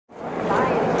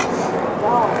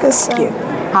This Thank you.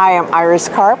 Hi, I'm Iris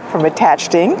Karp from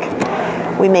Attached Ink.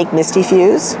 We make Misty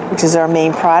Fuse, which is our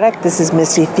main product. This is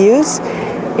Misty Fuse.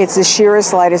 It's the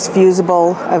sheerest, lightest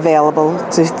fusible available.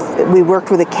 We worked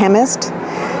with a chemist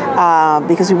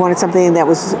because we wanted something that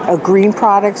was a green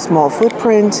product, small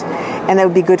footprint, and that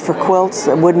would be good for quilts.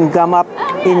 It wouldn't gum up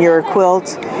in your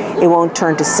quilt. It won't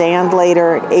turn to sand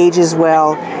later. It ages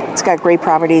well. It's got great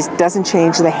properties. Doesn't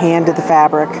change the hand of the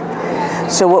fabric.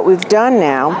 So what we've done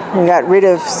now, we got rid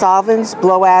of solvents,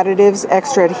 blow additives,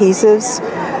 extra adhesives,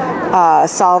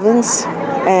 solvents,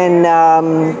 and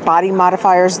body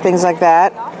modifiers, things like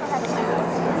that.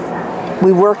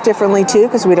 We work differently too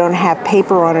because we don't have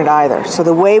paper on it either. So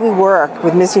the way we work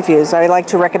with Misty Fuse, I like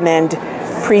to recommend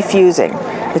pre-fusing.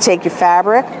 You take your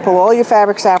fabric, pull all your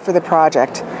fabrics out for the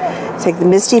project. Take the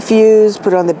Misty Fuse,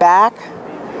 put it on the back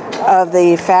of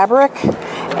the fabric,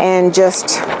 and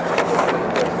just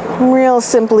real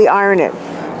simply iron it.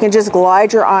 You can just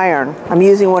glide your iron. I'm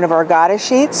using one of our goddess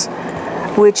sheets,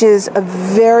 which is a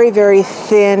very, very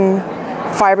thin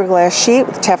fiberglass sheet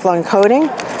with Teflon coating.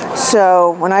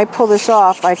 So when I pull this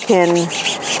off, I can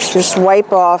just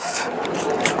wipe off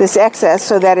this excess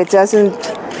so that it doesn't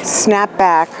snap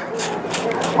back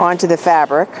onto the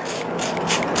fabric.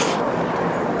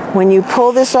 When you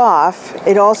pull this off,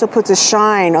 it also puts a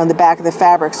shine on the back of the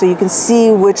fabric so you can see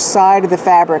which side of the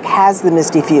fabric has the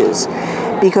Misty Fuse,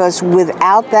 because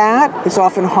without that, it's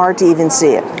often hard to even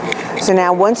see it. So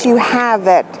now once you have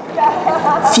that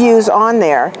fuse on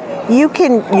there, you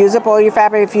can use up all your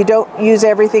fabric. If you don't use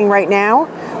everything right now,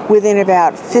 within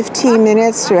about 15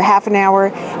 minutes to a half an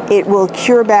hour, it will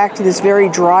cure back to this very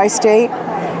dry state.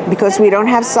 Because we don't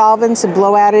have solvents and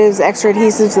blow additives, extra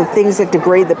adhesives, the things that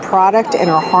degrade the product and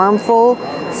are harmful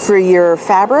for your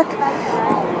fabric,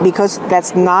 because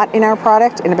that's not in our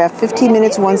product. In about 15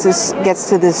 minutes, once this gets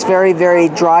to this very, very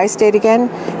dry state again,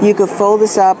 you could fold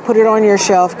this up, put it on your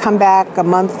shelf, come back a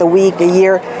month, a week, a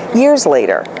year, years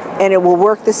later, and it will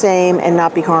work the same and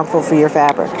not be harmful for your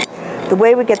fabric. The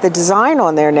way we get the design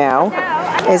on there now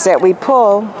is that we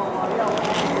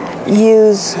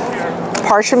use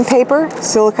parchment paper,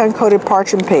 silicone coated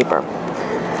parchment paper,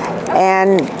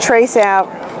 and trace out.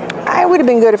 I would have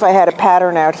been good if I had a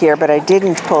pattern out here, but I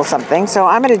didn't pull something. So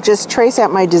I'm going to just trace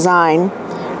out my design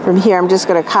from here. I'm just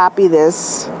going to copy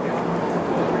this,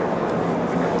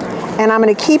 and I'm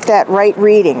going to keep that right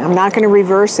reading. I'm not going to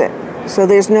reverse it. So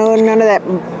there's none of that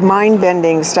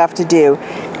mind-bending stuff to do.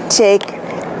 Take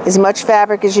as much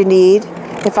fabric as you need.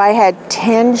 If I had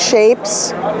 10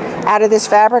 shapes out of this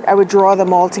fabric, I would draw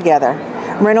them all together.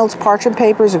 Reynolds parchment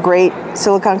paper is a great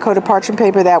silicone-coated parchment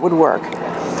paper that would work.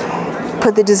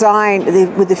 Put the design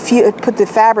put the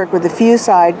fabric with the fuse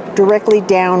side directly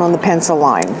down on the pencil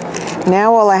line.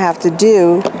 Now all I have to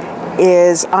do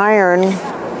is iron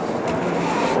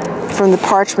from the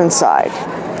parchment side.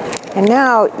 And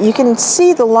now you can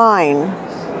see the line.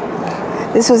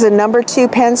 This was a number 2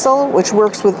 pencil, which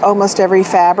works with almost every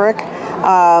fabric.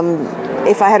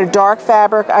 If I had a dark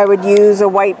fabric, I would use a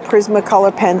white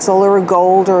Prismacolor pencil or a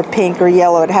gold or a pink or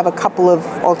yellow. I'd have a couple of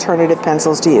alternative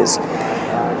pencils to use.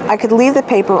 I could leave the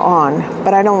paper on,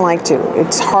 but I don't like to.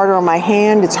 It's harder on my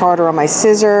hand, it's harder on my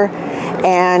scissor,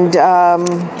 and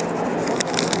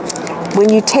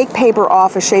when you take paper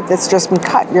off a shape that's just been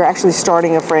cut, you're actually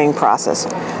starting a fraying process.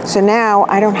 So now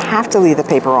I don't have to leave the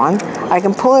paper on. I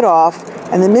can pull it off,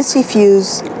 and the Misty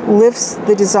Fuse lifts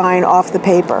the design off the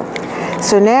paper.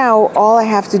 So now all I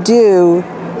have to do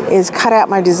is cut out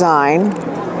my design,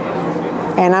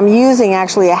 and I'm using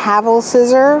actually a Havel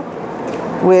scissor,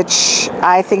 which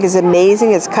I think is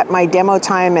amazing. It's cut my demo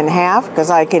time in half because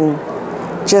I can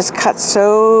just cut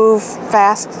so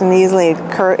fast and easily.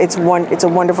 It's a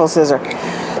wonderful scissor.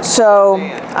 So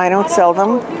I don't sell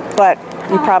them, but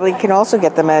you probably can also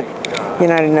get them at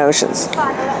United Notions.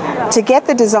 To get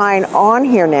the design on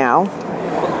here now,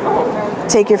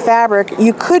 take your fabric.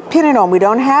 You could pin it on. We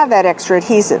don't have that extra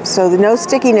adhesive, so there's no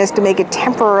stickiness to make it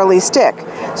temporarily stick.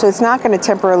 So it's not going to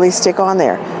temporarily stick on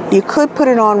there. You could put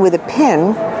it on with a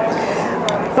pin,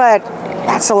 but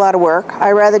that's a lot of work.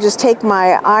 I rather just take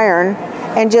my iron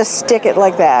and just stick it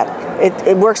like that.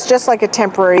 It works just like a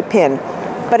temporary pin,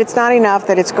 but it's not enough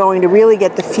that it's going to really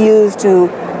get the fuse to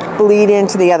bleed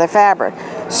into the other fabric.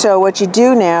 So what you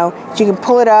do now is you can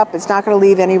pull it up. It's not going to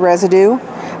leave any residue.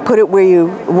 Put it where you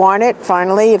want it,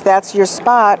 finally. If that's your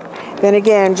spot, then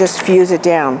again, just fuse it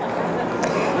down.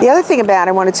 The other thing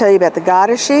I want to tell you about the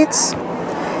goddess sheets.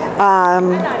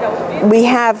 We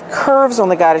have curves on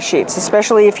the goddess sheets,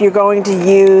 especially if you're going to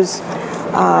use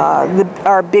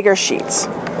our bigger sheets.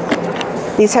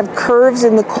 These have curves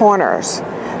in the corners,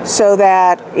 so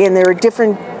that, and there are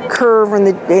different curve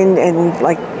in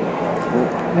like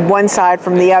one side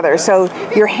from the other. So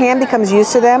your hand becomes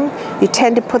used to them. You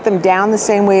tend to put them down the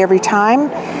same way every time.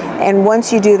 And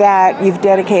once you do that, you've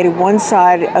dedicated one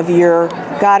side of your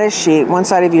goddess sheet, one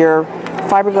side of your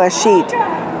fiberglass sheet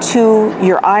to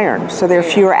your iron. So there are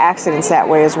fewer accidents that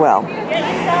way as well.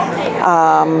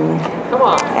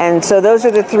 And so those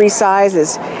are the three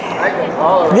sizes.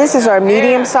 This is our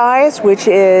medium size, which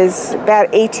is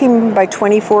about 18 by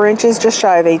 24 inches, just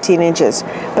shy of 18 inches.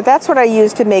 But that's what I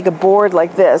use to make a board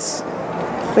like this.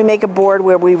 We make a board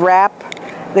where we wrap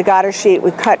the goddess sheet,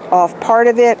 we cut off part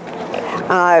of it.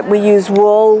 We use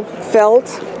wool felt.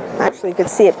 Actually, you can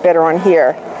see it better on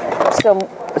here.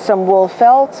 Some wool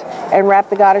felt, and wrap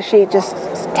the goddess sheet, just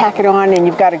tack it on, and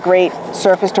you've got a great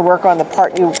surface to work on. The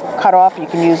part you cut off you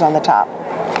can use on the top.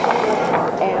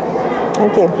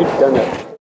 Thank you. You've done it.